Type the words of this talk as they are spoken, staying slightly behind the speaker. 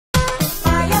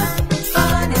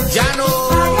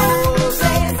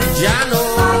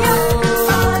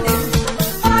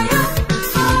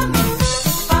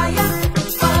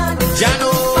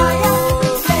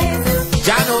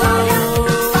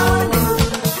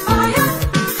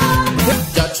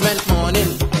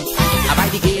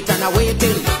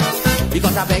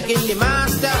begging the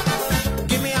master,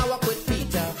 give me a walk with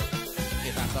Peter.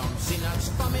 If I come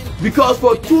sinners coming, because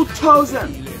for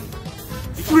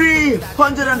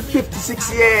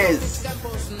 2,356 years,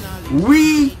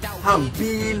 we have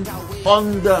been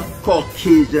under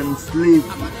Caucasian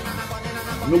slavery.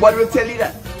 Nobody will tell you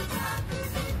that.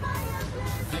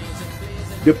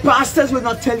 The pastors will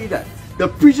not tell you that. The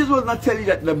preachers will not tell you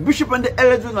that. The bishop and the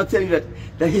elders will not tell you that.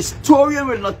 The historian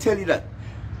will not tell you that.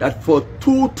 That for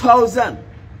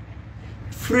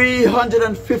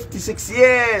 2,356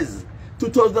 years,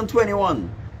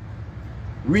 2021,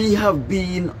 we have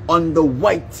been under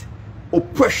white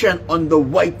oppression, under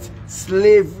white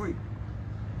slavery.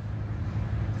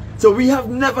 So we have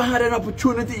never had an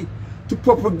opportunity to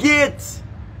propagate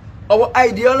our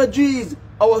ideologies,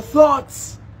 our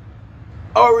thoughts,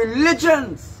 our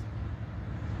religions,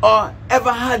 or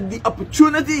ever had the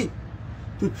opportunity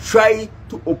to try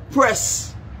to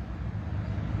oppress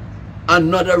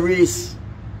another race.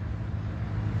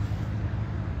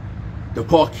 The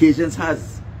Caucasians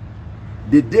has.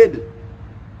 They did.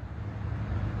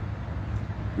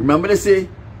 Remember they say,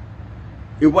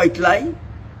 a white lie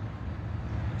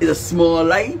is a small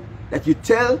lie that you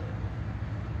tell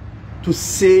to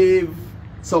save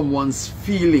someone's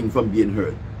feeling from being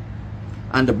hurt.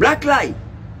 And the black lie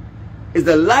is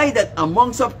the lie that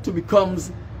amounts up to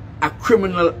becomes a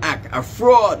criminal act, a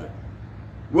fraud,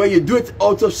 where you do it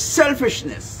out of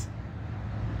selfishness.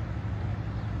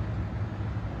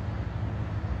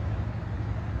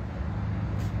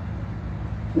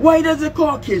 Why does the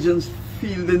Caucasians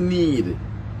feel the need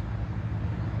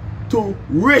to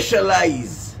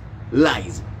racialize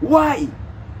lies? Why?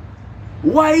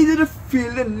 Why do they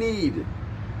feel the need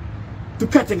to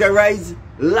categorize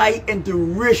lie into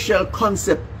racial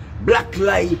concept, black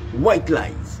lie, white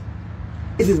lies?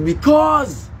 It is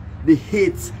because they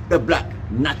hate the black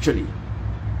naturally.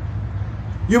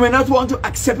 You may not want to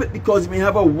accept it because you may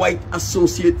have a white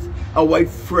associate, a white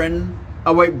friend,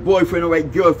 a white boyfriend, a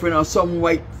white girlfriend, or some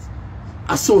white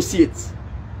associates.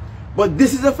 But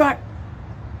this is a fact.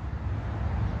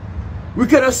 We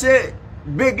cannot say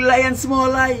big lie and small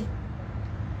lie,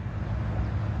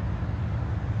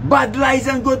 bad lies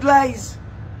and good lies,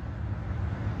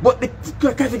 but they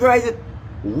categorize it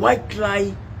white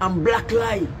lie and black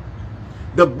lie.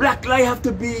 The black lie have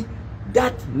to be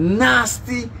that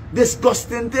nasty,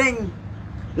 disgusting thing,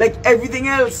 like everything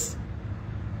else.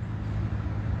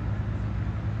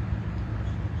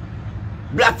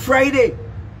 Black Friday,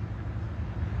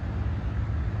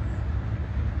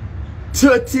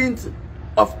 13th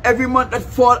of every month that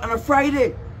fall on a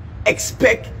Friday,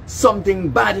 expect something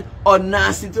bad or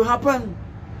nasty to happen.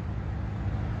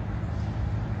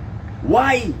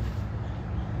 Why?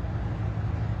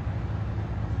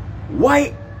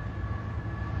 Why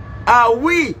are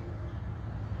we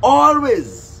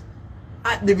always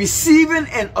at the receiving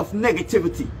end of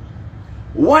negativity?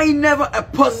 Why never a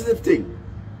positive thing?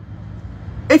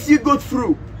 If you go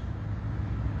through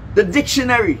the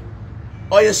dictionary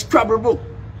or your Scrabble book,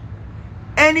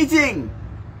 anything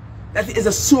that is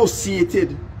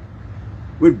associated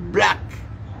with black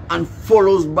and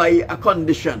follows by a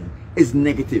condition is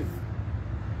negative.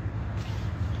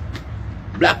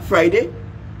 Black Friday,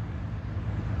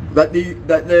 that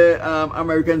the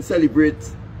Americans celebrate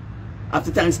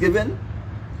after Thanksgiving,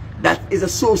 that is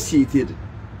associated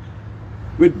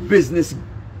with business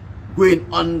going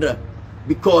under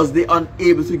because they are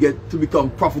unable to become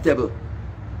profitable,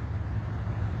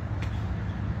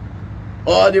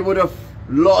 or they would have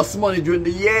lost money during the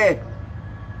year,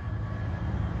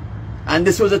 and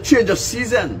this was a change of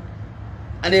season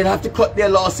and they'd have to cut their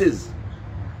losses.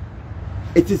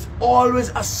 It is always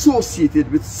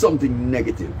associated with something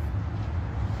negative.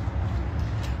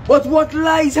 But what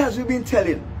lies has we been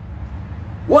telling?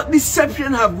 What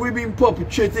deception have we been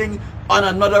perpetrating on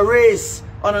another race,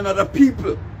 on another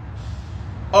people,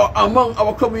 or among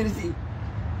our community?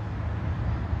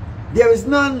 There is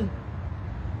none.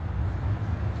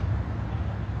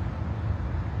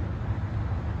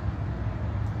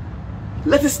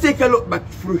 Let us take a look back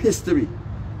through history.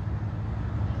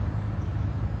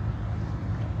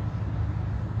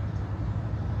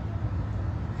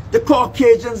 The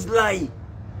Caucasians lie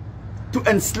to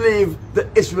enslave the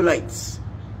Israelites.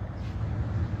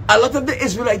 A lot of the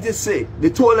Israelites say, they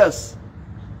told us,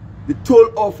 they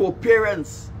told our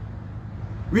foreparents,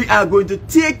 we are going to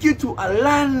take you to a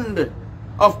land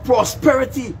of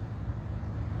prosperity.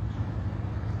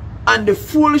 And they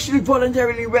foolishly,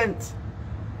 voluntarily went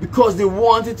because they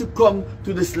wanted to come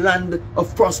to this land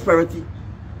of prosperity.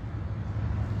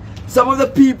 Some of the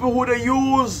people who they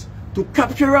use to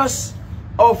capture us,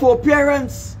 our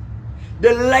foreparents,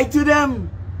 they lied to them.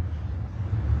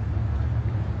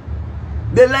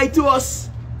 They lie to us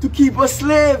to keep us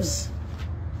slaves.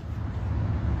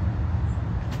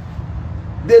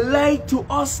 They lie to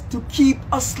us to keep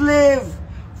us slave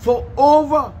for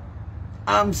over,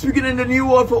 I'm speaking in the New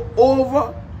World, for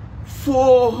over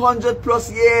 400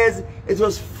 plus years. It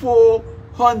was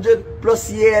 400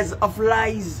 plus years of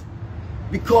lies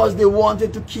because they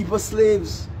wanted to keep us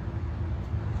slaves.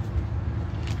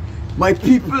 My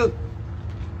people,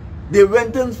 they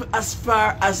went as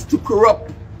far as to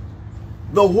corrupt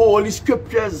the Holy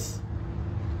Scriptures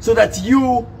so that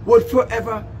you would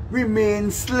forever remain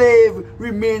slave,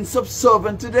 remain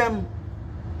subservient to them.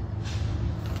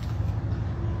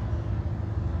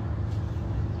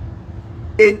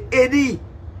 In AD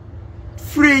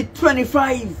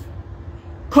 325,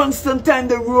 Constantine,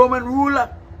 the Roman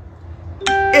ruler,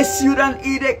 issued an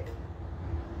edict.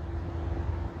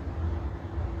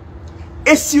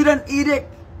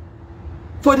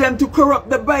 For them to corrupt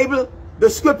the Bible, the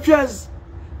Scriptures,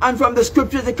 and from the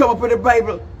Scriptures they come up with the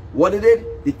Bible. What they did?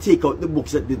 They take out the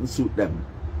books that didn't suit them.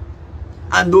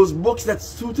 And those books that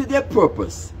suited their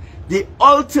purpose, they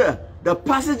alter the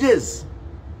passages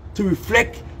to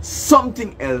reflect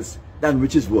something else than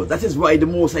which is was. That is why the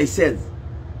Most High says,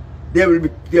 there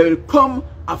will come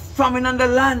a famine on the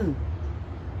land,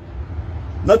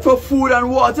 not for food and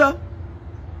water,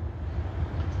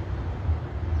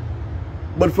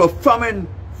 but for famine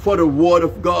for the word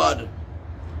of God.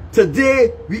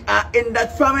 Today we are in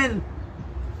that famine.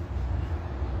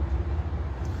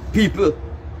 People,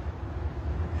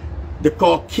 the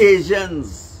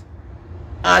Caucasians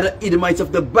are the Edomites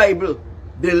of the Bible.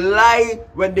 They lie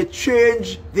when they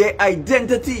change their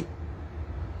identity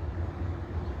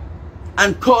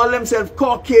and call themselves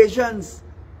Caucasians.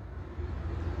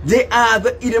 They are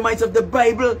the Edomites of the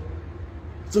Bible.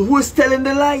 So who is telling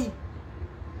the lie?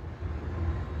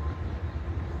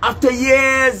 After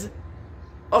years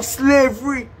of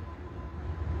slavery,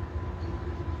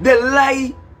 they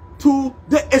lie to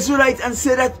the Israelites and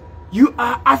say that you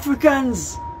are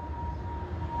Africans.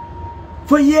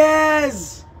 For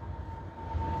years,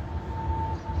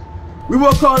 we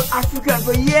were called African.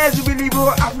 For years we believe we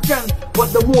were African.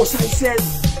 But the Most High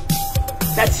says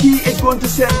that He is going to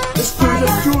send the Spirit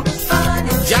of truth. And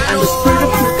the Spirit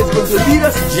of truth is going to lead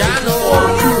us into all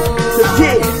truth.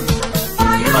 Today,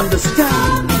 we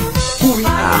understand who we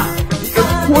are, the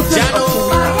importance of who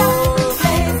we are.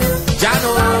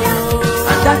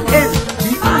 And that is,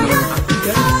 we are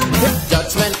Africans.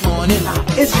 Judgment morning,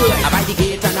 Israelites. I by the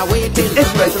gate and I waiting.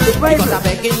 Israelites of the Bible. Because I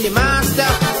begging the Master,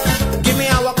 give me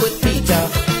a walk with Peter.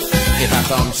 If I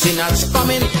come sinners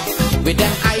coming, with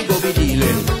them I go be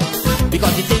dealing.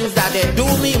 Because the things that they do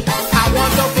me, I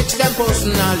want to fix them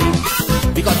personally.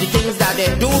 Because the things that they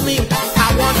do me, I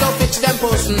want to fix them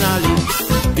personally.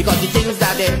 Because the things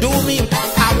that they do me,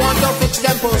 I want to fix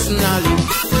them personally.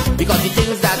 Because the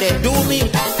things that they do me,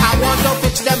 I want to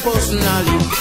fix them personally.